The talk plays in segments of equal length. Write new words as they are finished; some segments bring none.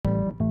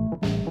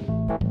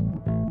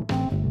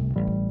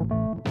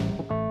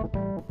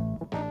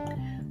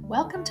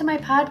Welcome to my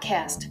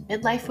podcast,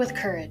 Midlife with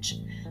Courage,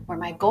 where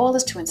my goal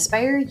is to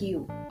inspire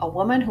you, a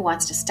woman who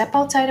wants to step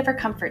outside of her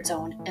comfort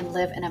zone and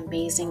live an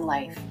amazing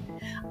life.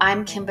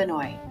 I'm Kim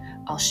Benoit.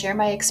 I'll share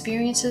my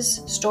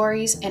experiences,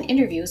 stories, and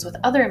interviews with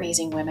other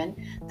amazing women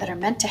that are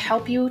meant to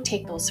help you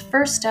take those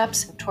first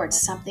steps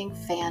towards something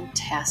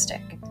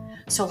fantastic.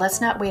 So let's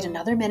not wait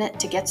another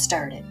minute to get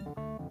started.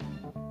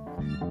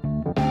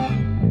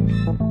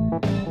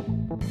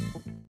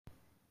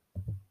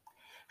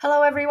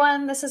 Hello,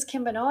 everyone. This is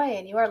Kim Benoit,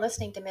 and you are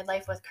listening to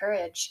Midlife with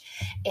Courage.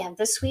 And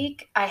this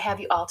week, I have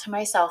you all to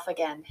myself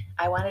again.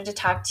 I wanted to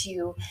talk to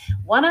you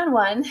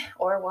one-on-one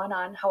or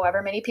one-on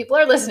however many people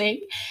are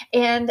listening.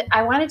 And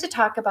I wanted to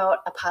talk about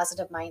a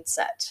positive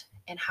mindset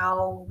and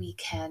how we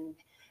can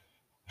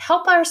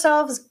help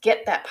ourselves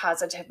get that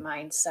positive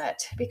mindset.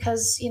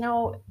 Because,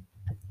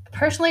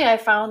 personally, I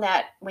found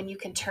that when you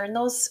can turn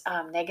those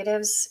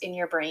negatives in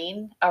your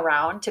brain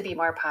around to be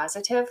more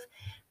positive,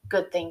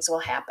 good things will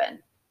happen.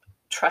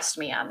 Trust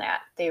me on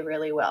that. They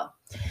really will.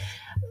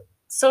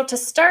 So to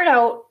start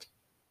out,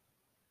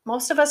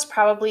 most of us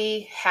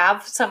probably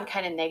have some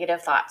kind of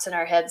negative thoughts in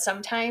our head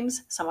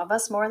sometimes, some of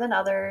us more than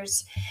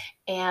others.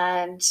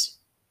 And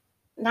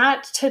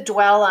not to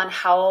dwell on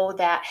how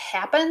that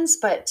happens,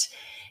 but,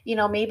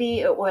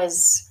 maybe it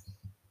was,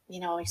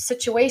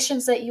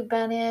 situations that you've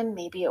been in,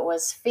 maybe it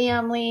was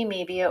family,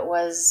 maybe it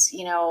was,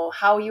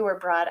 how you were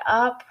brought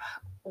up,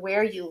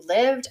 where you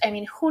lived. I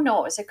mean, who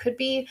knows? It could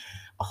be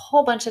a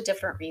whole bunch of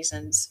different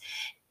reasons.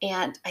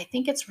 And I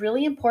think it's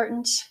really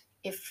important,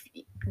 if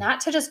not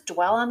to just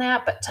dwell on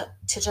that, but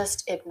to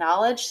just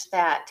acknowledge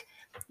that,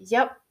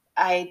 yep,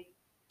 I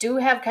do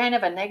have kind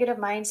of a negative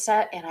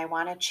mindset and I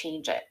want to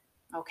change it.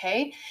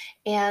 Okay.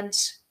 And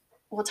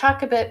we'll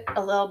talk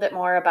a little bit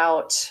more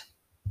about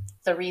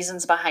the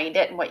reasons behind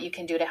it and what you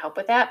can do to help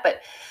with that. But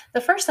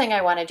the first thing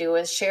I want to do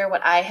is share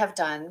what I have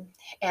done.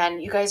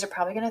 And you guys are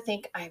probably going to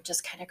think I'm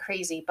just kind of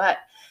crazy, but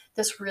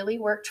this really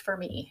worked for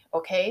me.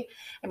 Okay.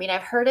 I mean,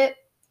 I've heard it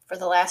for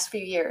the last few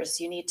years.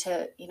 You need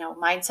to,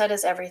 mindset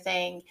is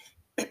everything.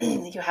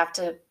 You have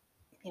to,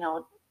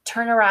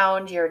 turn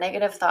around your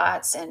negative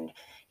thoughts and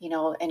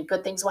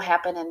good things will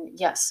happen. And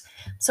yes.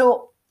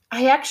 So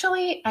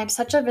I'm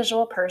such a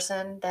visual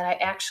person that I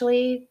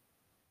actually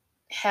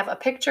have a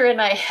picture in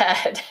my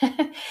head.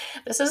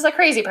 This is the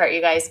crazy part,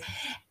 you guys.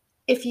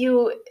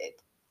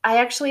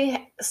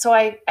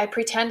 I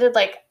pretended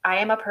like I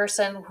am a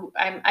person who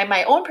I'm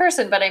my own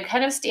person, but I'm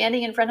kind of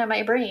standing in front of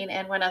my brain.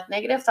 And when a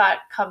negative thought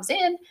comes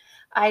in,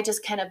 I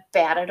just kind of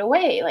bat it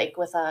away, like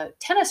with a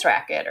tennis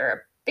racket or a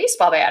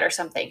baseball bat or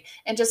something,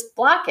 and just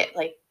block it.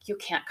 Like, you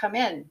can't come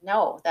in.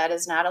 No, that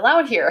is not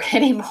allowed here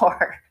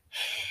anymore.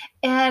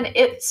 And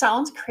it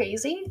sounds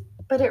crazy,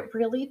 but it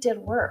really did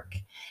work.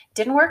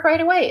 Didn't work right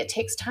away. It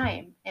takes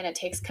time and it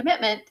takes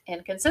commitment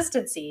and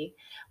consistency,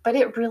 but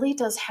it really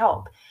does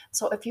help.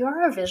 So if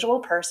you're a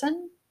visual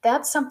person,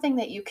 that's something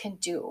that you can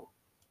do.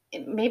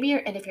 And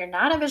if you're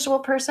not a visual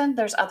person,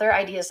 there's other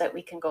ideas that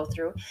we can go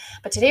through.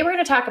 But today we're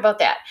going to talk about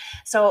that.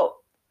 So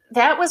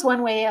that was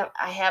one way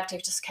I have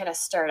to just kind of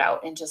start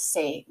out and just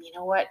say, you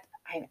know what?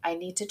 I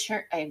need to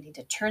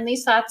turn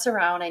these thoughts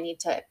around. I need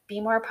to be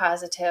more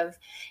positive,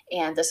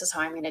 and this is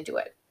how I'm going to do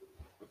it.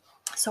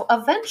 So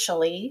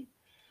eventually,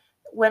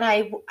 when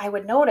I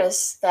would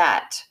notice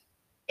that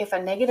if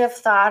a negative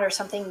thought or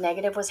something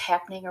negative was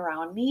happening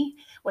around me,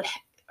 or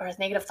a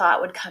negative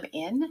thought would come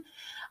in,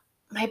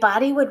 my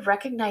body would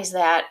recognize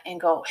that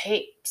and go,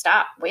 hey,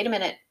 stop, wait a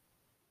minute.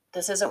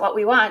 This isn't what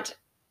we want.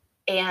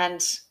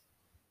 And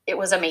it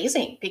was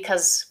amazing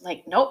because,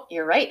 like, nope,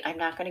 you're right. I'm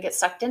not going to get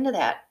sucked into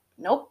that.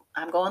 Nope,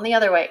 I'm going the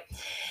other way.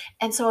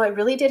 And so it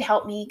really did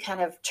help me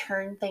kind of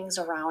turn things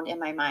around in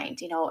my mind.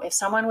 If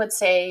someone would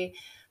say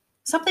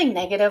something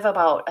negative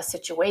about a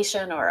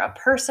situation or a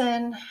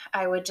person,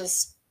 I would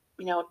just,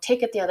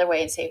 take it the other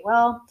way and say,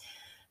 well,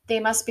 they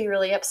must be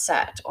really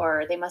upset,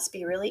 or they must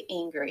be really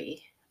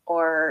angry,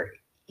 or,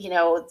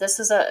 this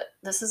is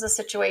a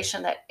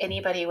situation that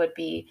anybody would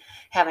be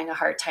having a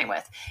hard time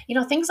with.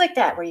 Things like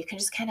that, where you can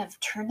just kind of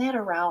turn that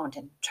around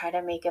and try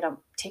to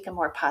take a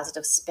more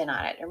positive spin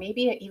on it, or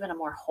maybe even a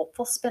more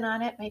hopeful spin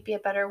on it might be a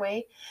better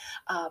way.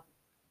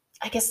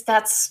 I guess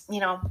that's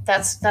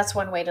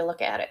one way to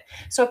look at it.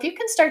 So if you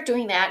can start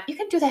doing that, you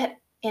can do that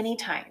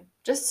anytime.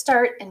 Just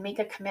start and make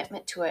a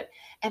commitment to it.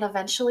 And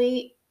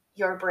eventually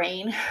your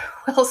brain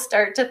will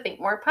start to think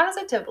more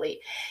positively.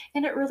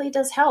 And it really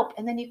does help.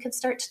 And then you can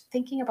start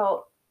thinking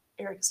about,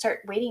 or start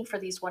waiting for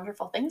these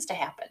wonderful things to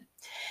happen.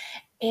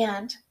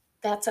 And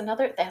that's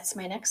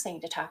my next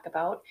thing to talk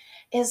about,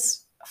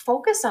 is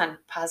focus on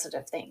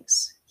positive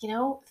things.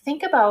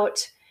 Think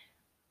about,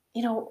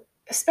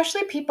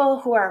 especially people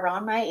who are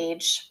around my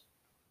age.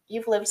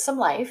 You've lived some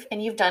life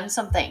and you've done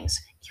some things.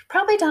 You've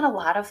probably done a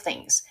lot of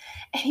things,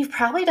 and you've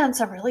probably done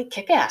some really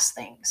kick-ass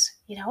things.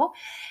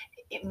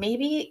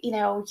 Maybe,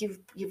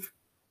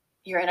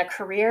 you're in a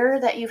career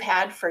that you've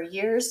had for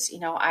years.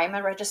 I'm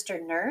a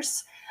registered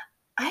nurse.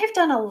 I've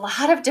done a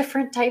lot of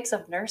different types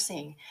of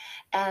nursing,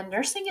 and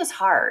nursing is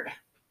hard.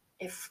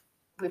 If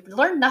we've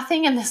learned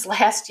nothing in this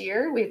last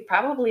year. We've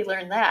probably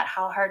learned that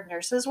how hard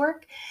nurses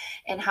work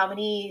and how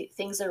many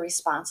things they're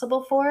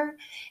responsible for.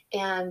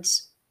 And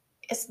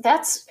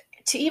that's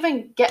to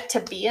even get to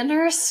be a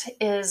nurse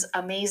is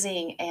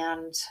amazing.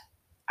 And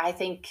I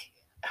think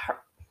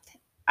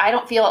I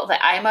don't feel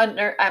that I'm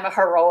a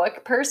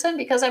heroic person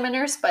because I'm a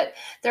nurse, but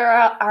there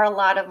are a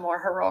lot of more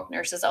heroic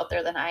nurses out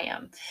there than I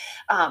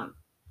am.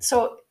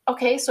 So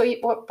okay,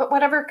 but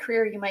whatever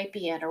career you might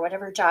be in or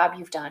whatever job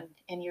you've done,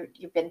 and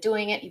you've been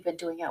doing it, you've been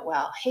doing it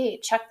well. Hey,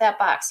 check that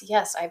box.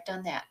 Yes, I've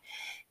done that.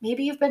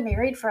 Maybe you've been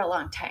married for a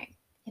long time.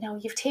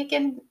 You've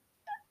taken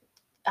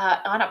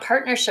on a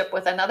partnership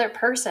with another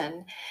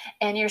person,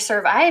 and you're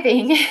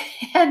surviving,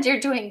 and you're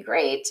doing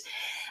great.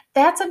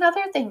 That's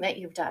another thing that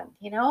you've done.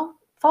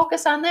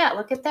 Focus on that.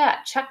 Look at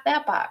that. Check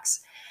that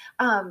box.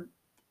 Um,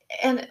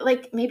 and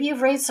like maybe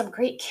you've raised some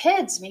great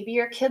kids. Maybe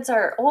your kids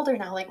are older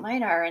now, like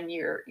mine are, and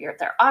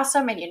they're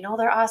awesome, and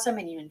they're awesome,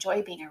 and you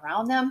enjoy being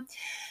around them.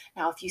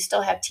 Now, if you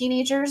still have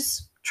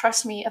teenagers,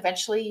 trust me,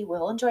 eventually you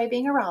will enjoy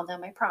being around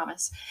them. I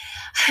promise.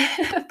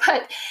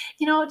 But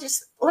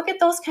just look at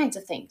those kinds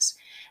of things.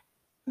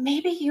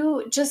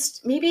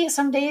 Maybe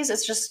some days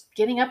it's just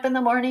getting up in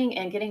the morning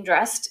and getting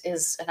dressed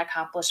is an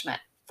accomplishment.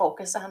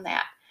 Focus on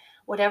that.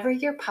 Whatever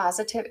your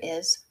positive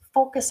is,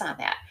 focus on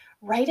that.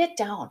 Write it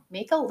down.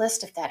 Make a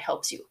list if that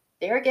helps you.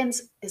 There again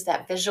is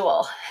that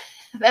visual,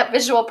 that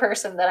visual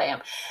person that I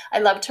am. I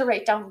love to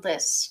write down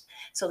lists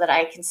so that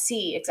I can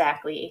see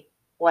exactly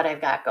what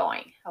I've got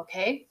going.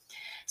 Okay.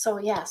 So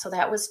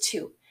that was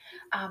 2.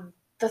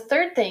 The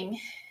third thing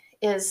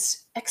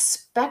is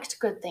expect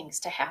good things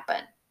to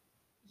happen.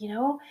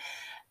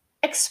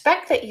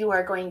 Expect that you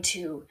are going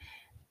to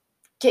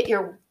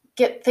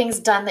get things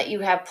done that you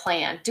have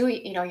planned. You're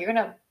going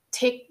to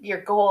take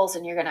your goals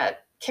and you're going to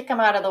kick them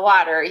out of the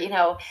water.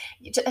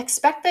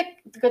 Expect that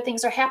good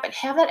things are happening.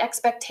 Have that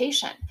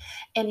expectation,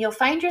 and you'll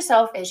find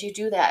yourself as you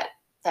do that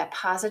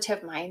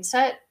positive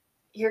mindset.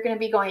 You're going to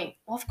be going,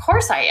 well, of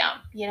course I am.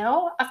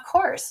 Of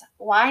course.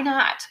 Why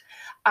not?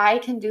 I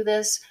can do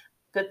this.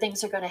 Good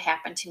things are going to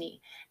happen to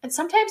me. And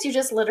sometimes you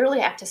just literally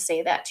have to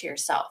say that to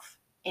yourself,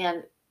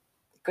 and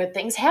good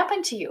things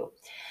happen to you.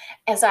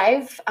 As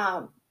I've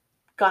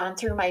gone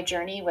through my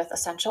journey with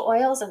essential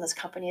oils and this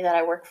company that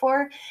I work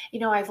for,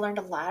 I've learned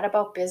a lot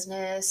about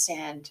business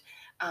and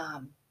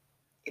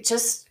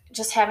just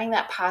having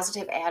that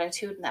positive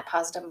attitude and that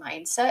positive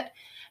mindset.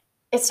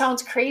 It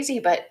sounds crazy,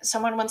 but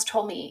someone once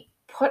told me,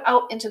 put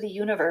out into the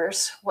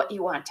universe what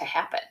you want to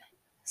happen.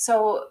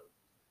 So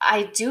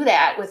I do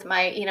that with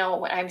my,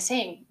 when I'm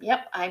saying,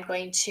 yep, I'm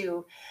going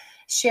to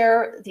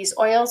share these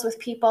oils with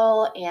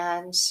people.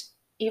 And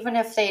even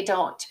if they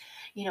don't,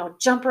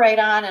 jump right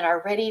on and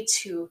are ready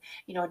to,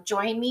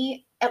 join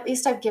me, at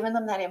least I've given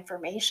them that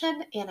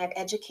information and I've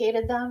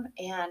educated them.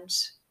 And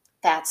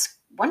that's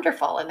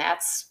wonderful. And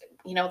that's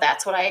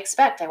what I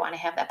expect. I want to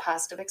have that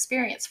positive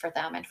experience for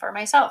them and for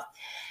myself.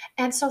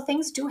 And so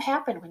things do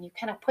happen when you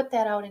kind of put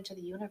that out into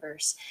the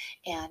universe.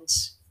 And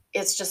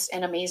it's just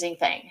an amazing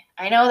thing.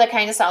 I know that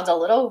kind of sounds a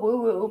little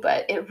woo-woo,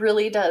 but it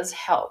really does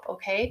help,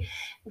 okay?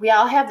 We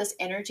all have this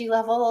energy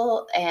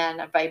level and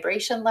a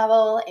vibration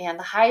level, and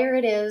the higher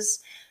it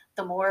is,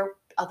 the more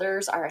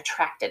others are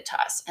attracted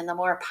to us, and the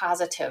more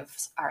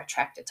positives are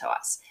attracted to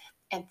us.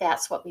 And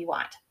that's what we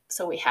want.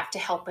 So we have to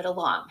help it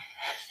along,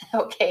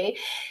 okay?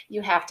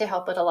 You have to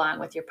help it along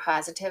with your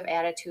positive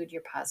attitude,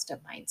 your positive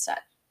mindset.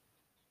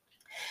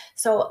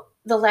 So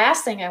the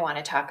last thing I want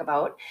to talk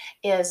about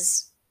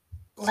is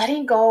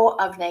letting go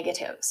of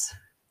negatives.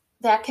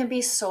 That can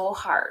be so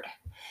hard.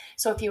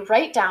 So if you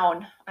write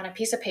down on a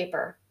piece of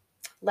paper,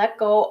 let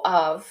go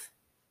of,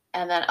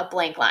 and then a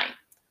blank line.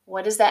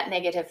 What is that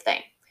negative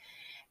thing?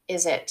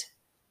 Is it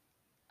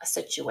a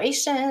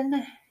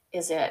situation?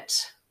 Is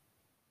it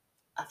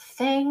a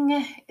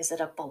thing? Is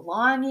it a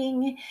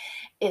belonging?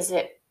 Is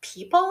it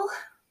people?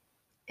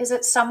 Is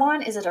it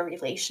someone? Is it a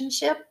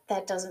relationship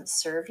that doesn't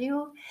serve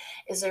you?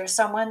 Is there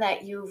someone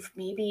that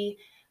maybe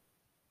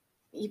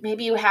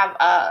you have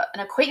an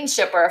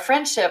acquaintanceship or a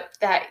friendship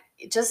that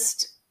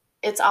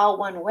it's all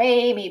one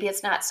way. Maybe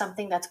it's not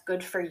something that's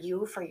good for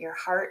you, for your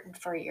heart and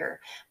for your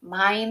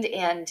mind.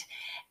 And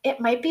it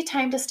might be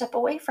time to step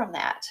away from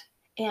that.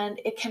 And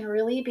it can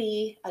really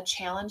be a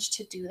challenge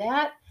to do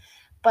that.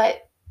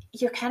 But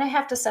you kind of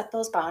have to set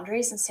those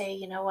boundaries and say,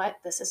 you know what,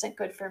 this isn't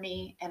good for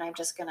me. And I'm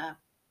just going to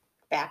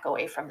back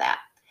away from that.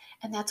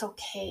 And that's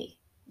okay.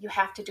 You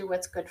have to do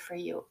what's good for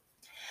you.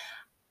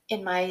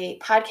 In my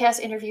podcast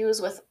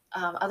interviews with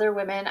other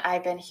women,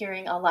 I've been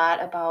hearing a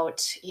lot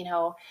about,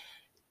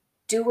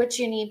 do what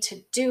you need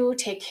to do,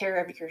 take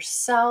care of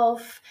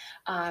yourself.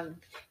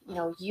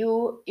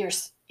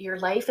 Your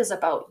life is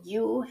about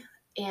you.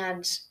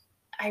 And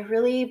I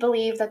really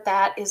believe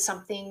that is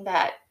something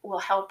that will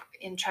help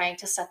in trying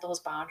to set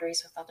those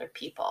boundaries with other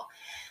people.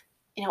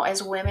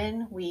 As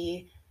women,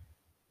 we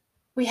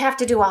have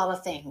to do all the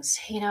things.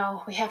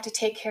 We have to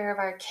take care of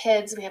our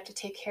kids. We have to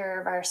take care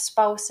of our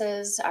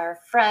spouses, our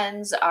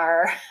friends,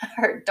 our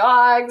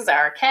dogs,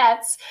 our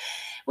cats.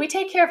 We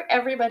take care of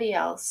everybody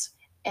else.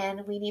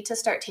 and we need to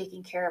start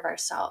taking care of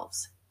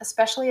ourselves,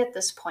 especially at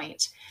this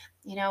point.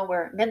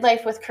 We're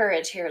midlife with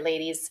courage here,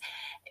 ladies.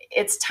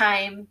 It's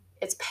time,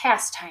 it's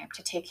past time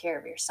to take care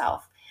of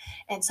yourself.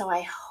 And so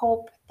I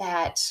hope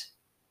that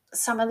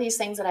some of these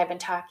things that I've been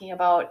talking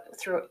about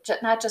through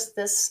not just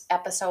this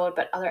episode,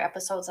 but other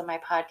episodes of my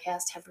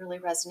podcast have really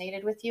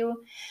resonated with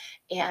you.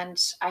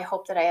 And I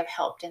hope that I have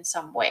helped in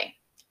some way.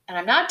 And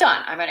I'm not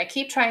done. I'm going to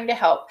keep trying to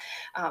help.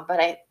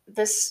 But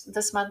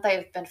this month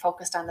I've been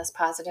focused on this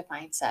positive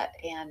mindset,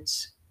 and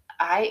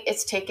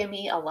it's taken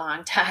me a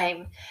long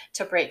time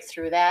to break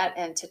through that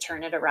and to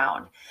turn it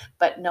around.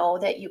 But know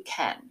that you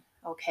can.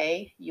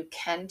 Okay, you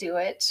can do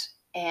it,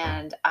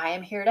 and I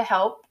am here to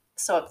help.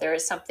 So if there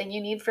is something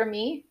you need from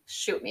me,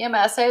 shoot me a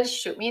message,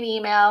 shoot me an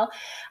email,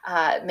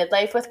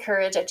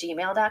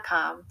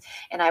 midlifewithcourage@gmail.com,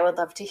 and I would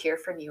love to hear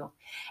from you.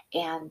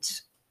 And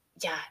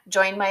yeah,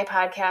 join my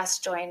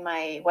podcast, join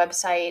my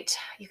website.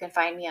 You can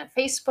find me on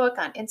Facebook,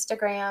 on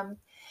Instagram.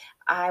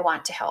 I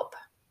want to help.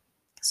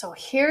 So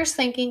here's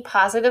thinking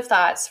positive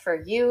thoughts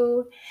for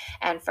you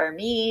and for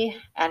me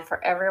and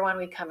for everyone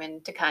we come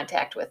into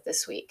contact with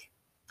this week.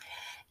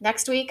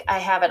 Next week, I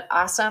have an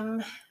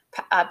awesome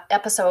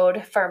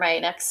episode for my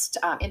next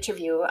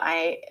interview.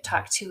 I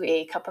talked to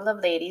a couple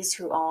of ladies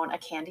who own a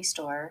candy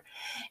store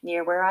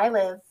near where I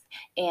live,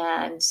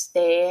 and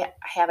they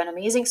have an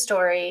amazing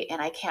story,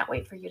 and I can't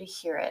wait for you to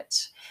hear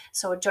it.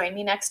 So join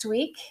me next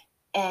week,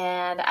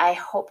 and I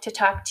hope to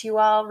talk to you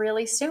all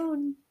really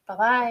soon.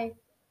 Bye-bye.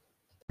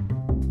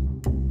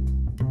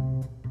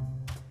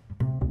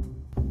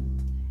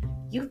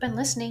 You've been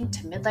listening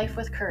to Midlife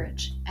with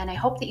Courage, and I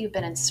hope that you've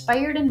been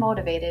inspired and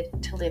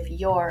motivated to live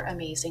your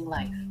amazing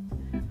life.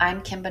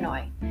 I'm Kim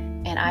Benoit,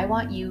 and I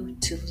want you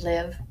to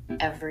live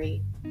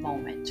every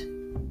moment.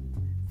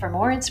 For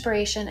more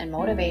inspiration and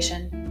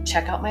motivation,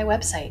 check out my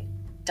website,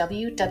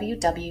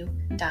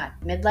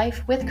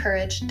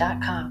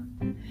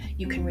 www.midlifewithcourage.com.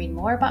 You can read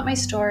more about my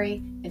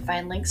story and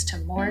find links to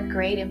more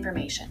great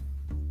information.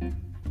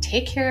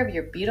 Take care of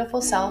your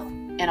beautiful self,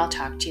 and I'll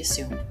talk to you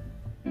soon.